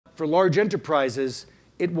for large enterprises,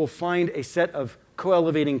 it will find a set of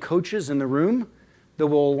co-elevating coaches in the room that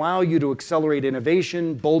will allow you to accelerate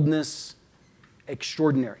innovation, boldness,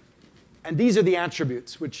 extraordinary. And these are the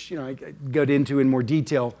attributes, which I got into in more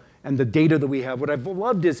detail, and the data that we have. What I've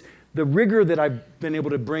loved is the rigor that I've been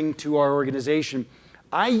able to bring to our organization.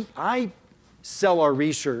 I sell our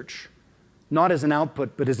research not as an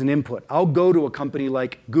output, but as an input. I'll go to a company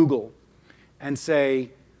like Google and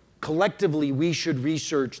say, collectively, we should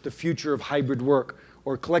research the future of hybrid work,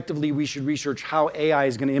 or collectively, we should research how AI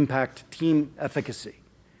is going to impact team efficacy.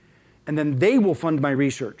 And then they will fund my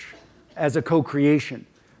research as a co-creation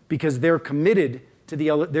because they're committed to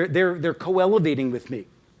they're co-elevating with me.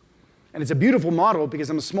 And it's a beautiful model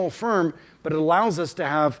because I'm a small firm, but it allows us to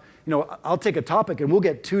have, I'll take a topic and we'll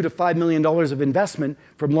get $2 to $5 million of investment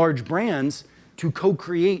from large brands to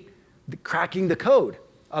co-create cracking the code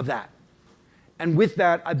of that. And with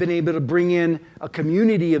that, I've been able to bring in a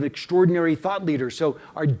community of extraordinary thought leaders. So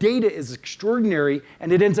our data is extraordinary,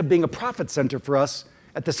 and it ends up being a profit center for us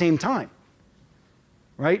at the same time,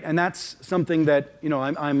 right? And that's something that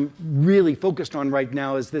I'm really focused on right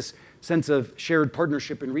now, is this sense of shared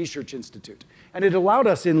partnership and research institute. And it allowed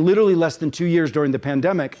us in literally less than 2 years during the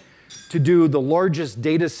pandemic to do the largest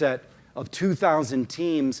data set of 2,000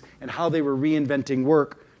 teams and how they were reinventing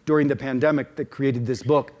work during the pandemic that created this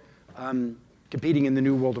book. Competing in the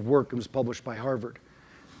New World of Work. It was published by Harvard.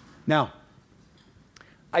 Now,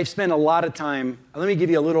 I've spent a lot of time, let me give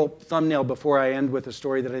you a little thumbnail before I end with a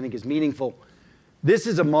story that I think is meaningful. This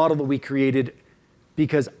is a model that we created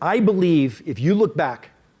because I believe, if you look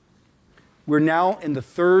back, we're now in the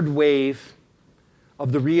third wave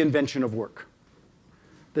of the reinvention of work.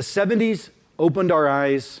 The 70s opened our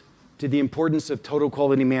eyes to the importance of total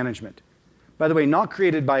quality management. By the way, not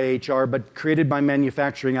created by HR, but created by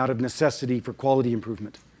manufacturing out of necessity for quality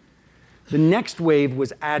improvement. The next wave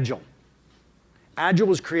was Agile. Agile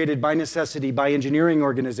was created by necessity by engineering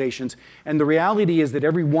organizations, and the reality is that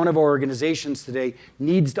every one of our organizations today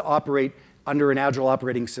needs to operate under an Agile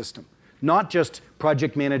operating system. Not just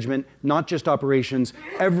project management, not just operations.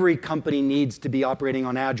 Every company needs to be operating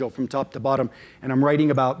on Agile from top to bottom. And I'm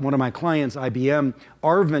writing about one of my clients, IBM.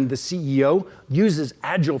 Arvind, the CEO, uses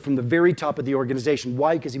Agile from the very top of the organization.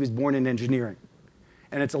 Why? Because he was born in engineering.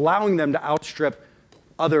 And it's allowing them to outstrip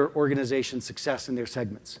other organizations' success in their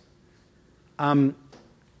segments. And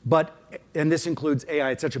this includes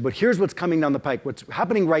AI, et cetera. But here's what's coming down the pike. What's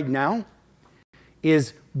happening right now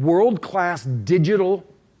is world-class digital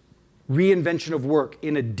reinvention of work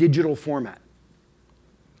in a digital format.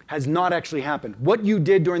 Has not actually happened. What you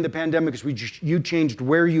did during the pandemic is you changed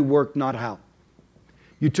where you work, not how.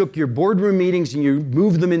 You took your boardroom meetings and you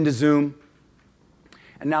moved them into Zoom,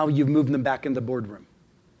 and now you've moved them back in the boardroom.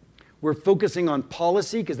 We're focusing on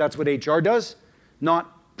policy, because that's what HR does,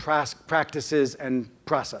 not practices and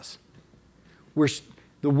process.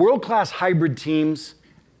 The world-class hybrid teams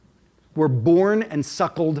were born and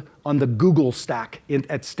suckled on the Google stack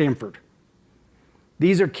at Stanford.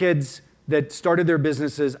 These are kids that started their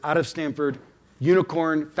businesses out of Stanford,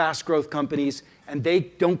 unicorn, fast growth companies, and they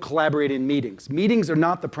don't collaborate in meetings. Meetings are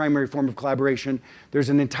not the primary form of collaboration. There's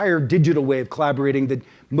an entire digital way of collaborating that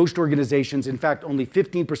most organizations, in fact, only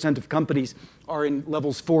 15% of companies are in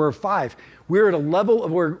levels 4 or 5. We're at a level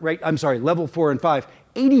of, level 4 and 5.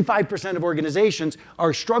 85% of organizations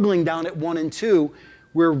are struggling down at 1 and 2.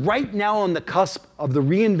 We're right now on the cusp of the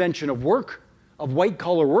reinvention of work, of white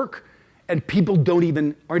collar work, and people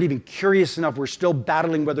aren't even curious enough. We're still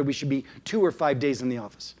battling whether we should be 2 or 5 days in the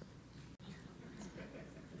office.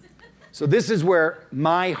 So this is where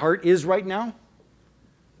my heart is right now,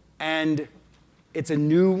 and it's a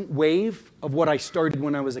new wave of what I started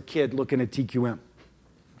when I was a kid looking at TQM.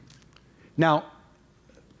 Now,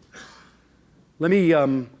 let me, I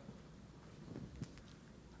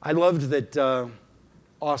loved that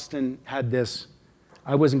Austin had this.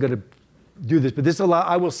 I wasn't going to do this, but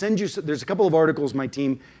I will send you, there's a couple of articles my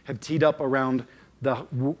team have teed up around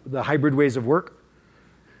the hybrid ways of work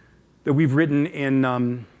that we've written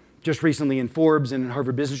in, just recently in Forbes and in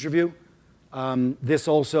Harvard Business Review. This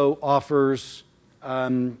also offers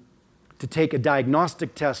to take a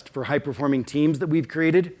diagnostic test for high-performing teams that we've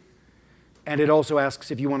created. And it also asks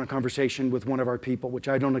if you want a conversation with one of our people, which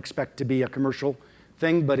I don't expect to be a commercial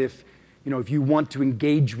thing, but if you want to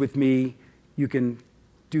engage with me, you can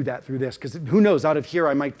do that through this. Because who knows, out of here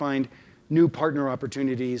I might find new partner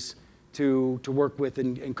opportunities to work with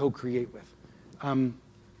and co-create with.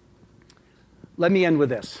 Let me end with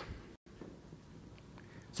this.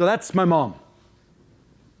 So that's my mom.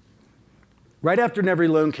 Right after Never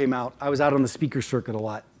Alone came out, I was out on the speaker circuit a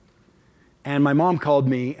lot. And my mom called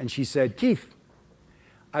me and she said, Keith,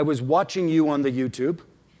 I was watching you on the YouTube,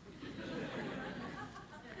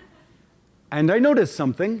 and I noticed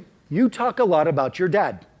something. You talk a lot about your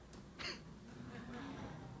dad.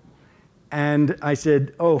 And I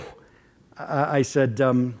said, I'm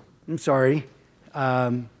sorry.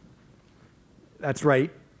 That's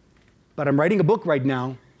right. But I'm writing a book right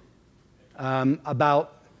now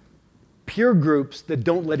about peer groups that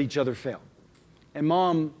don't let each other fail. And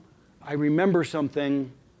Mom, I remember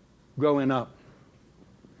something growing up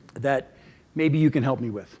that maybe you can help me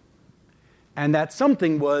with. And that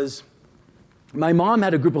something was, my mom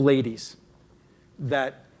had a group of ladies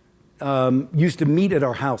that used to meet at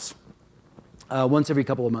our house once every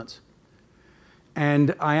couple of months.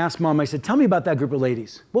 And I asked Mom, I said, tell me about that group of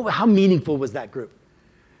ladies. How meaningful was that group?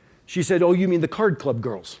 She said, oh, you mean the card club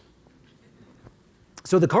girls.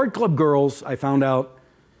 So the card club girls, I found out,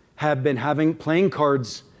 have been playing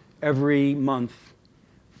cards every month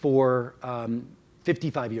for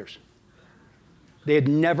 55 years. They had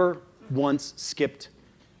never once skipped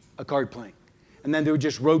a card playing. And then they would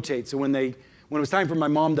just rotate. So when it was time for my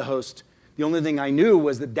mom to host, the only thing I knew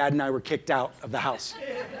was that Dad and I were kicked out of the house,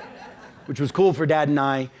 which was cool for Dad and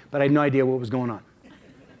I, but I had no idea what was going on.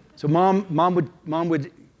 So Mom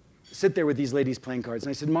would sit there with these ladies playing cards. And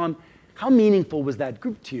I said, Mom, how meaningful was that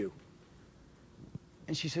group to you?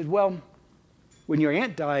 And she said, well, when your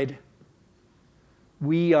aunt died,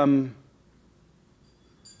 we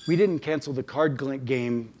didn't cancel the card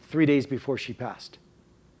game 3 days before she passed.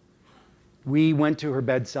 We went to her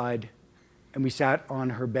bedside and we sat on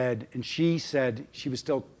her bed, and she said, she was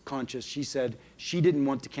still conscious, she said she didn't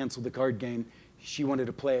want to cancel the card game. She wanted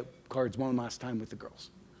to play cards one last time with the girls.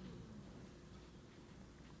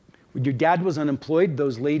 When your dad was unemployed,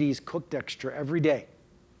 those ladies cooked extra every day.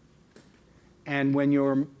 And when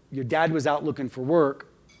your dad was out looking for work,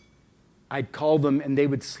 I'd call them and they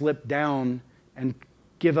would slip down and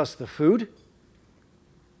give us the food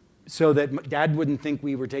so that Dad wouldn't think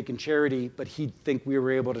we were taking charity, but he'd think we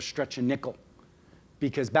were able to stretch a nickel.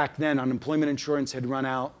 Because back then, unemployment insurance had run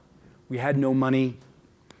out, we had no money,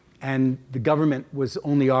 and the government was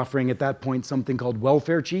only offering at that point something called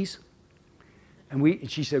welfare cheese. And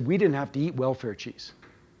she said, we didn't have to eat welfare cheese.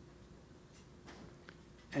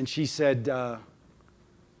 And she said,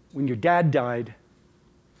 when your dad died,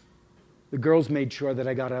 the girls made sure that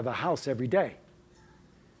I got out of the house every day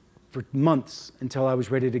for months until I was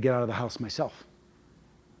ready to get out of the house myself.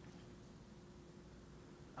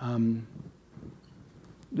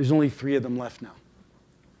 There's only 3 of them left now.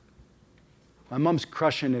 My mom's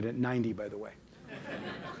crushing it at 90, by the way.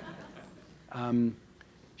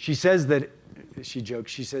 She says that, she jokes,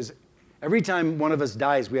 she says, every time one of us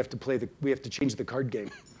dies, we have to change the card game.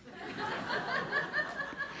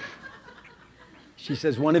 She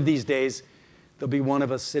says, one of these days, there'll be one of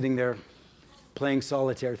us sitting there playing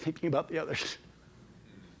solitaire, thinking about the others.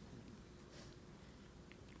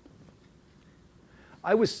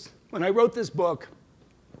 When I wrote this book,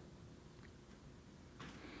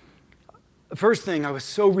 the first thing, I was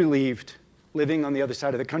so relieved living on the other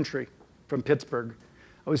side of the country from Pittsburgh.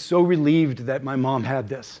 I was so relieved that my mom had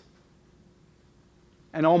this.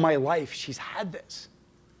 And all my life, she's had this.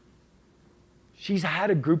 She's had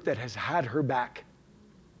a group that has had her back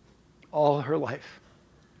all her life.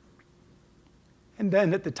 And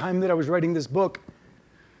then at the time that I was writing this book,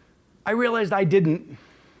 I realized I didn't.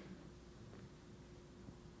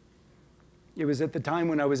 It was at the time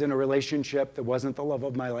when I was in a relationship that wasn't the love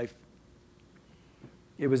of my life.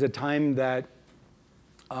 It was a time that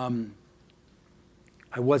I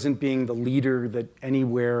wasn't being the leader that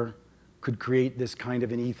anywhere could create this kind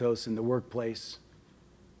of an ethos in the workplace.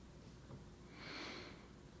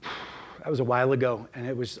 That was a while ago, and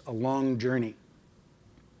it was a long journey.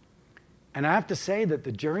 And I have to say that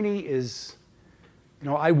the journey is,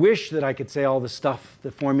 I wish that I could say all the stuff,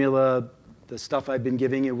 the formula, the stuff I've been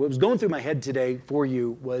giving you. What was going through my head today for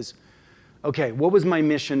you was, okay, what was my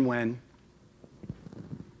mission when?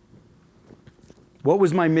 What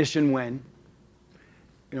was my mission when?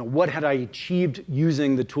 What had I achieved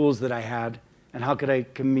using the tools that I had, and how could I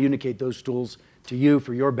communicate those tools to you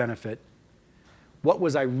for your benefit? What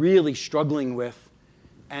was I really struggling with?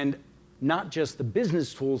 And not just the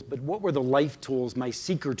business tools, but what were the life tools, my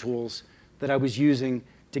seeker tools that I was using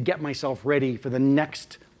to get myself ready for the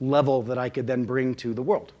next level that I could then bring to the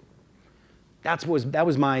world? That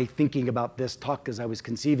was my thinking about this talk as I was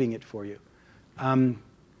conceiving it for you.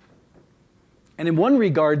 And in one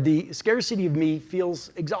regard, the scarcity of me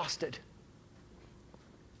feels exhausted.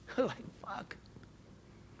 Like, fuck.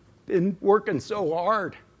 Been working so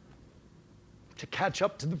hard to catch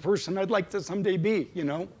up to the person I'd like to someday be,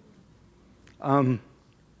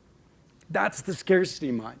 That's the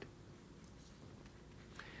scarcity mind.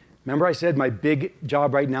 Remember I said my big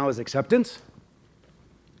job right now is acceptance?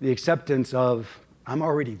 The acceptance of I'm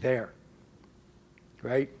already there,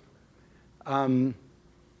 right?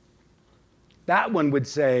 That one would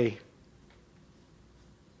say,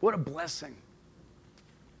 what a blessing.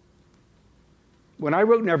 When I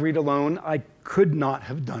wrote Never Eat Alone, I could not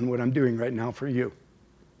have done what I'm doing right now for you,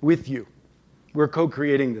 with you. We're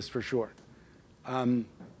co-creating this for sure.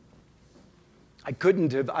 I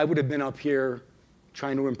couldn't have, I would have been up here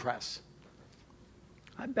trying to impress.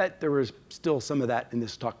 I bet there was still some of that in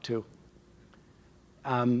this talk too.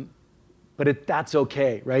 But that's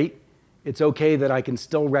okay, right? It's okay that I can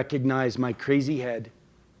still recognize my crazy head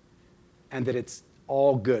and that it's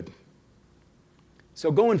all good.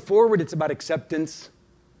 So going forward, it's about acceptance.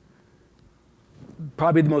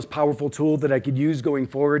 Probably the most powerful tool that I could use going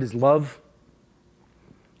forward is love.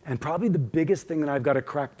 And probably the biggest thing that I've got to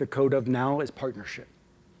crack the code of now is partnership.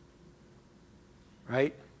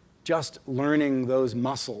 Right? Just learning those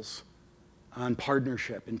muscles on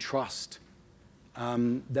partnership and trust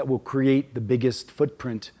that will create the biggest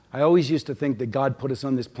footprint. I always used to think that God put us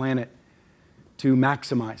on this planet to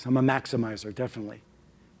maximize. I'm a maximizer, definitely.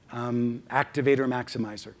 Activator,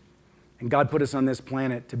 maximizer. And God put us on this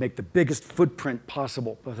planet to make the biggest footprint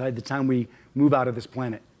possible by the time we move out of this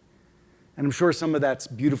planet. And I'm sure some of that's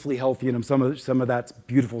beautifully healthy and some of that's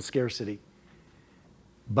beautiful scarcity.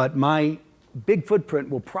 But my big footprint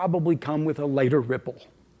will probably come with a lighter ripple.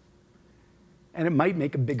 And it might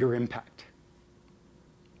make a bigger impact.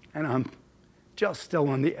 And I'm just still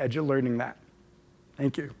on the edge of learning that.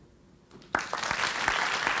 Thank you.